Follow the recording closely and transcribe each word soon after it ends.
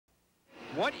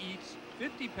What eats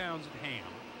 50 pounds of ham,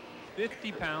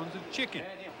 50 pounds of chicken,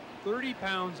 30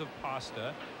 pounds of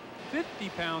pasta, 50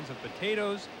 pounds of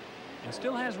potatoes, and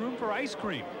still has room for ice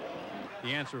cream?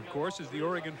 The answer, of course, is the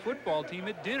Oregon football team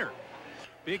at dinner.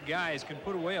 Big guys can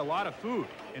put away a lot of food,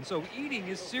 and so eating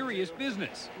is serious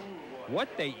business. What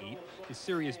they eat is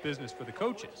serious business for the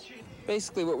coaches.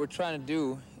 Basically, what we're trying to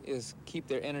do is keep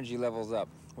their energy levels up.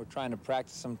 We're trying to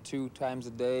practice them 2 times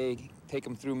a day, take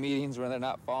them through meetings where they're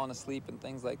not falling asleep and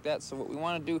things like that. So what we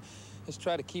want to do is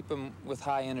try to keep them with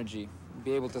high energy,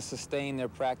 be able to sustain their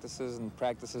practices and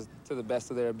practices to the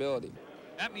best of their ability.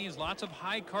 That means lots of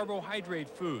high carbohydrate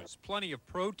foods, plenty of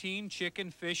protein,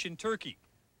 chicken, fish, and turkey.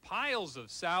 Piles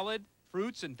of salad,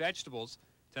 fruits, and vegetables.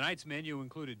 Tonight's menu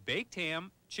included baked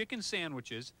ham, chicken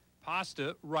sandwiches,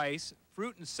 pasta, rice,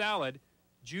 fruit and salad,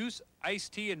 juice,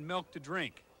 iced tea, and milk to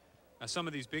drink. Now, some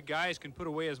of these big guys can put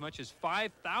away as much as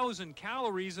 5,000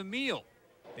 calories a meal.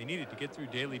 They need it to get through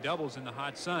daily doubles in the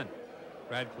hot sun.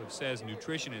 Radcliffe says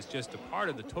nutrition is just a part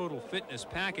of the total fitness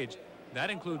package. That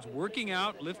includes working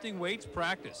out, lifting weights,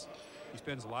 practice. He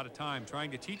spends a lot of time trying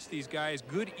to teach these guys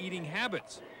good eating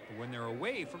habits for when they're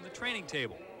away from the training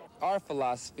table. Our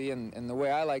philosophy, and the way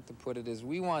I like to put it, is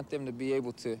we want them to be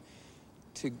able to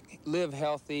live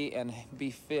healthy and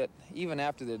be fit even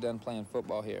after they're done playing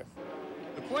football here.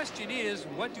 The question is,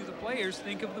 what do the players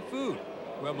think of the food?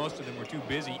 Well, most of them were too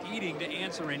busy eating to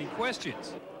answer any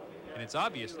questions. And it's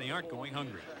obvious they aren't going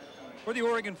hungry. For the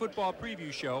Oregon Football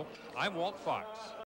Preview Show, I'm Walt Fox.